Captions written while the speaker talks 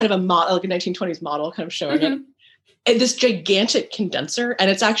kind of a model, like a 1920s model kind of showing it. Mhm. And this gigantic condenser.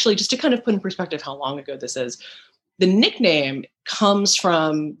 And it's actually, just to kind of put in perspective how long ago this is, the nickname comes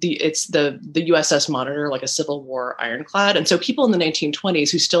from it's the USS Monitor, like a Civil War ironclad. And so people in the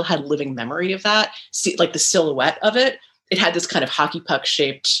 1920s who still had living memory of that, see, like the silhouette of it, it had this kind of hockey puck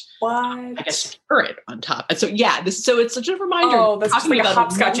shaped, I guess, turret on top. And so, so it's such a reminder. Oh, that's just like a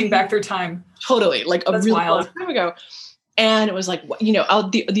hopscotching back through time. Totally. Like a That's really wild. long time ago. And it was like,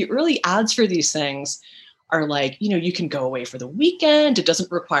 the early ads for these things are like, you can go away for the weekend. It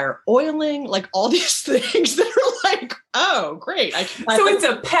doesn't require oiling, like all these things that are like, oh, great. So it's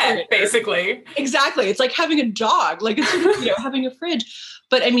a pet, basically. Exactly. It's like having a dog, like it's, having a fridge.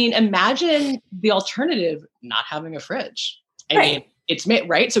 But I mean, imagine the alternative, not having a fridge. I mean, it's made,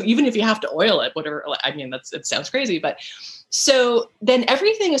 right? So even if you have to oil it, whatever, I mean, it sounds crazy. But so then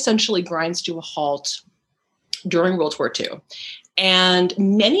everything essentially grinds to a halt during World War II. And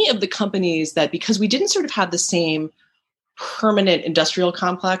many of the companies that, because we didn't sort of have the same permanent industrial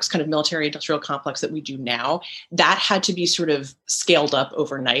complex, kind of military industrial complex that we do now, that had to be sort of scaled up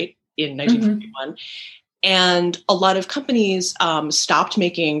overnight in 1941. And a lot of companies stopped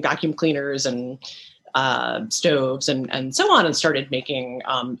making vacuum cleaners and stoves and so on, and started making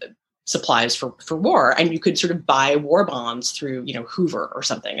supplies for war. And you could sort of buy war bonds through, Hoover or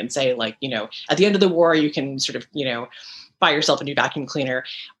something, and say like, at the end of the war, you can sort of, buy yourself a new vacuum cleaner.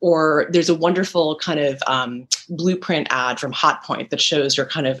 Or there's a wonderful kind of blueprint ad from Hot Point that shows your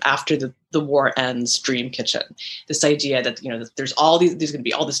kind of after the war ends dream kitchen. This idea that, there's going to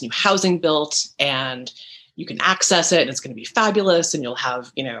be all this new housing built and you can access it and it's going to be fabulous and you'll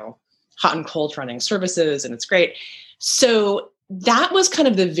have, hot and cold running services and it's great. So that was kind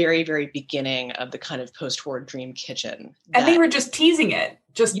of the very, very beginning of the kind of post-war dream kitchen. And they were just teasing it.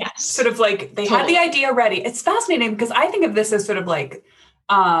 Just sort of like they had the idea ready. It's fascinating because I think of this as sort of like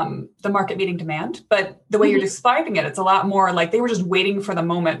the market meeting demand, but the way you're describing it, it's a lot more like they were just waiting for the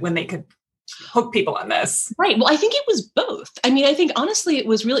moment when they could hook people on this. Right. Well, I think it was both. I mean, I think honestly, it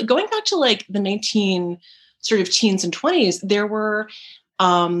was really going back to like the 19 sort of teens and 20s, there were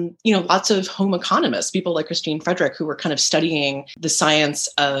lots of home economists, people like Christine Frederick, who were kind of studying the science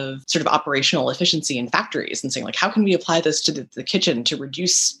of sort of operational efficiency in factories and saying like, how can we apply this to the kitchen to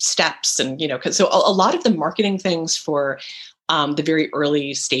reduce steps? And, so a lot of the marketing things for the very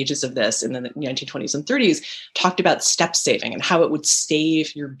early stages of this in the 1920s and 30s talked about step saving and how it would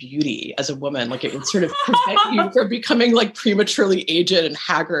save your beauty as a woman. Like it would sort of prevent you from becoming like prematurely aged and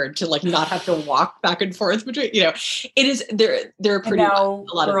haggard to like not have to walk back and forth between, it is, they're pretty, and now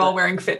we're all wearing Fitbits